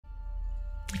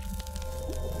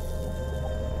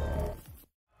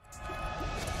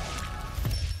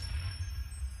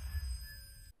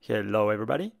Hello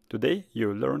everybody! Today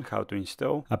you'll learn how to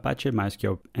install Apache,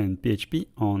 MySQL and PHP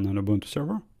on an Ubuntu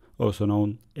server, also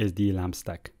known as the LAMP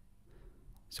stack.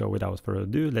 So without further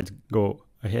ado, let's go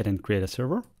ahead and create a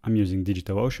server. I'm using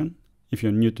DigitalOcean. If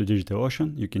you're new to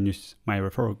DigitalOcean, you can use my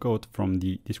referral code from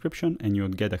the description and you'll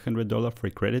get $100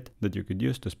 free credit that you could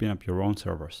use to spin up your own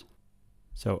servers.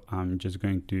 So I'm just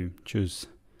going to choose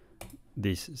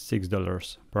this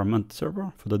 $6 per month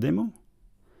server for the demo.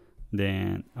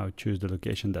 Then I'll choose the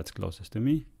location that's closest to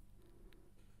me.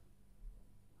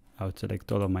 I'll select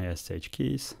all of my SSH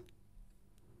keys.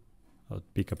 I'll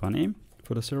pick up a name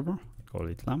for the server, call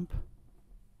it LAMP.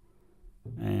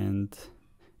 And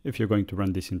if you're going to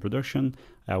run this in production,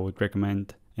 I would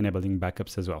recommend enabling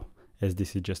backups as well. As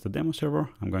this is just a demo server,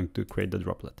 I'm going to create the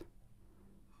droplet.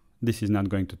 This is not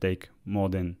going to take more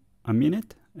than a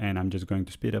minute, and I'm just going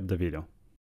to speed up the video.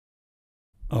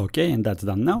 Okay, and that's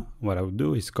done now. What I would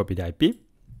do is copy the IP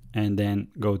and then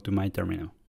go to my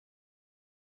terminal.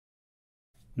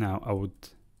 Now I would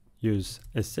use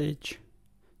SSH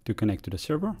to connect to the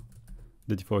server.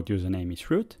 The default username is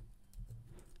root,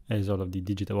 as all of the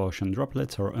DigitalOcean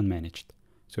droplets are unmanaged,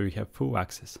 so you have full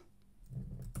access.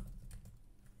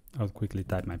 I'll quickly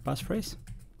type my passphrase.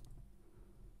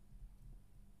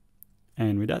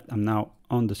 And with that, I'm now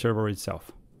on the server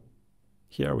itself.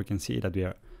 Here we can see that we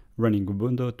are running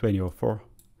Ubuntu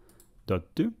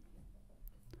 20.04.2.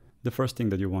 The first thing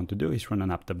that you want to do is run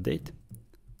an apt update.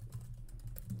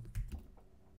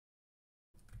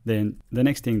 Then the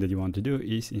next thing that you want to do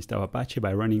is install Apache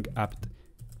by running apt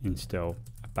install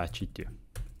Apache 2.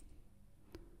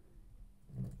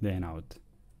 Then I would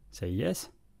say yes.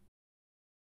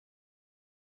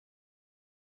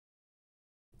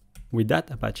 With that,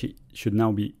 Apache should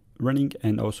now be running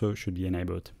and also should be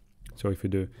enabled. So if you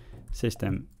do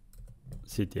systemctl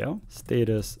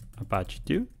status Apache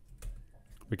 2,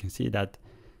 we can see that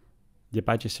the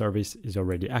Apache service is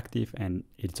already active and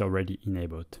it's already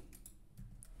enabled.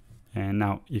 And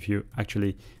now if you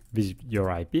actually visit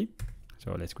your IP,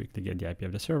 so let's quickly get the IP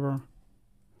of the server.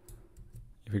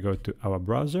 If we go to our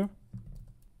browser,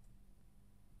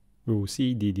 we will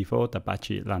see the default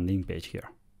Apache landing page here.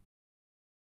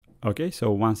 Okay,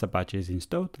 so once Apache is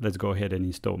installed, let's go ahead and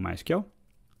install MySQL.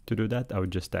 To do that, I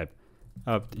would just type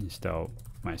apt install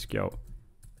MySQL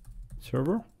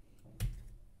server.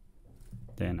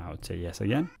 Then I would say yes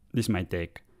again. This might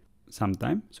take some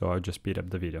time, so I'll just speed up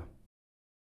the video.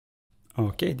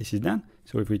 Okay, this is done.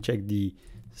 So if we check the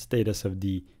status of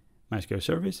the MySQL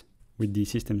service with the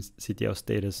systemctl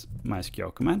status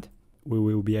MySQL command, we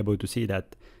will be able to see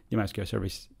that the MySQL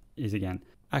service is again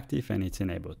active and it's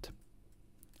enabled.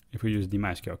 If we use the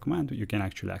MySQL command, you can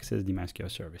actually access the MySQL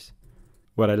service.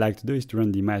 What I like to do is to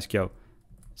run the MySQL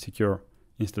secure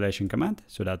installation command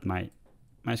so that my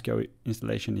MySQL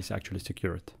installation is actually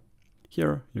secured.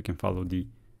 Here you can follow the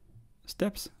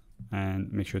steps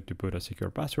and make sure to put a secure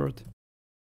password.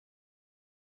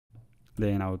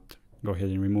 Then I would go ahead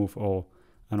and remove all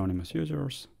anonymous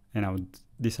users and I would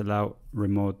disallow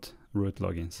remote root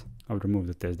logins. I would remove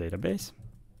the test database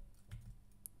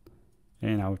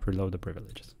and I would preload the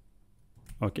privileges.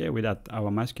 Okay, with that, our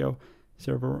MySQL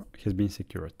server has been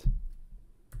secured.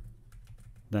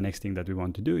 The next thing that we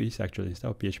want to do is actually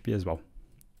install PHP as well.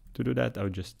 To do that, I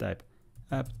would just type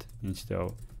apt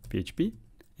install PHP.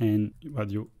 And what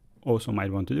you also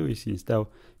might want to do is install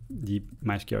the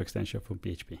MySQL extension for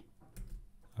PHP.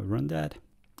 I'll run that.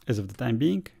 As of the time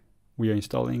being, we are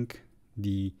installing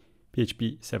the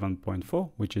PHP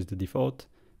 7.4, which is the default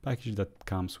package that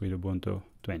comes with Ubuntu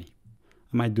 20.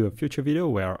 I might do a future video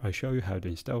where I show you how to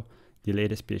install the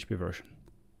latest PHP version.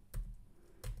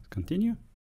 Let's continue.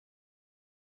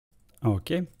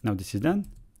 Okay, now this is done.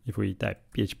 If we type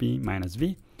php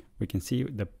 -v, we can see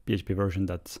the PHP version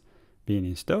that's being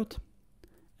installed.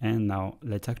 And now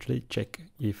let's actually check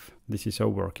if this is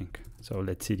all working. So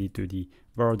let's cd to the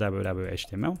var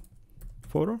www.html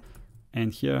folder.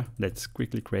 And here, let's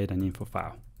quickly create an info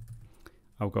file.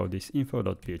 I'll call this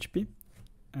info.php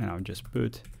and I'll just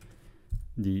put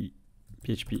the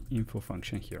PHP info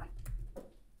function here.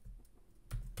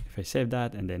 If I save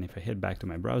that and then if I head back to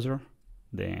my browser,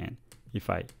 then if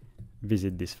I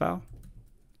visit this file,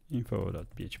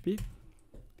 info.php,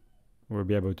 we'll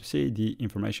be able to see the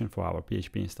information for our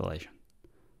PHP installation.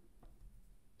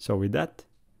 So with that,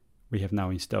 we have now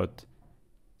installed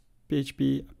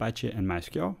PHP, Apache, and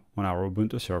MySQL on our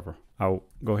Ubuntu server. I'll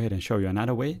go ahead and show you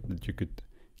another way that you could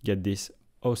get this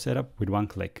all set up with one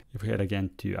click. If we head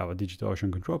again to our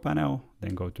DigitalOcean control panel,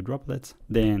 then go to droplets,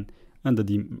 then under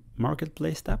the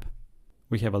marketplace tab,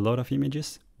 we have a lot of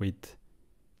images with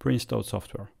pre-installed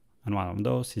software. And one of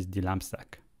those is the LAMP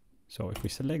stack. So if we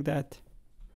select that,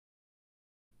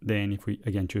 Then if we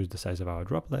again choose the size of our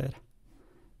droplet,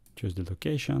 choose the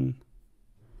location,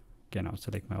 again I'll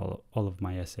select all of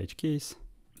my SH keys,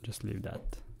 just leave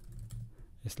that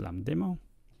Islam demo,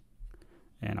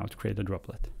 and I'll create a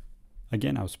droplet.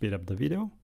 Again, I'll speed up the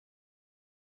video.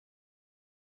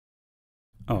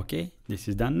 Okay, this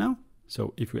is done now.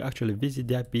 So if we actually visit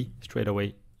the IP straight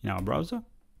away in our browser,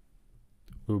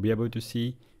 we'll be able to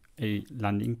see a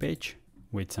landing page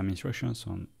with some instructions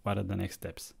on what are the next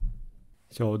steps.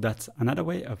 So that's another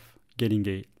way of getting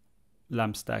a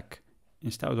LAMP stack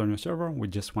installed on your server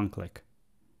with just one click.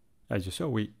 As you saw,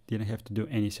 we didn't have to do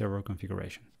any server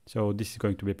configuration. So this is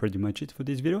going to be pretty much it for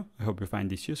this video. I hope you find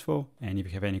this useful, and if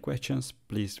you have any questions,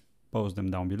 please post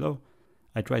them down below.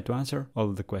 I try to answer all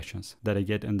of the questions that I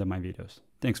get under my videos.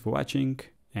 Thanks for watching,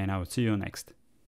 and I will see you next.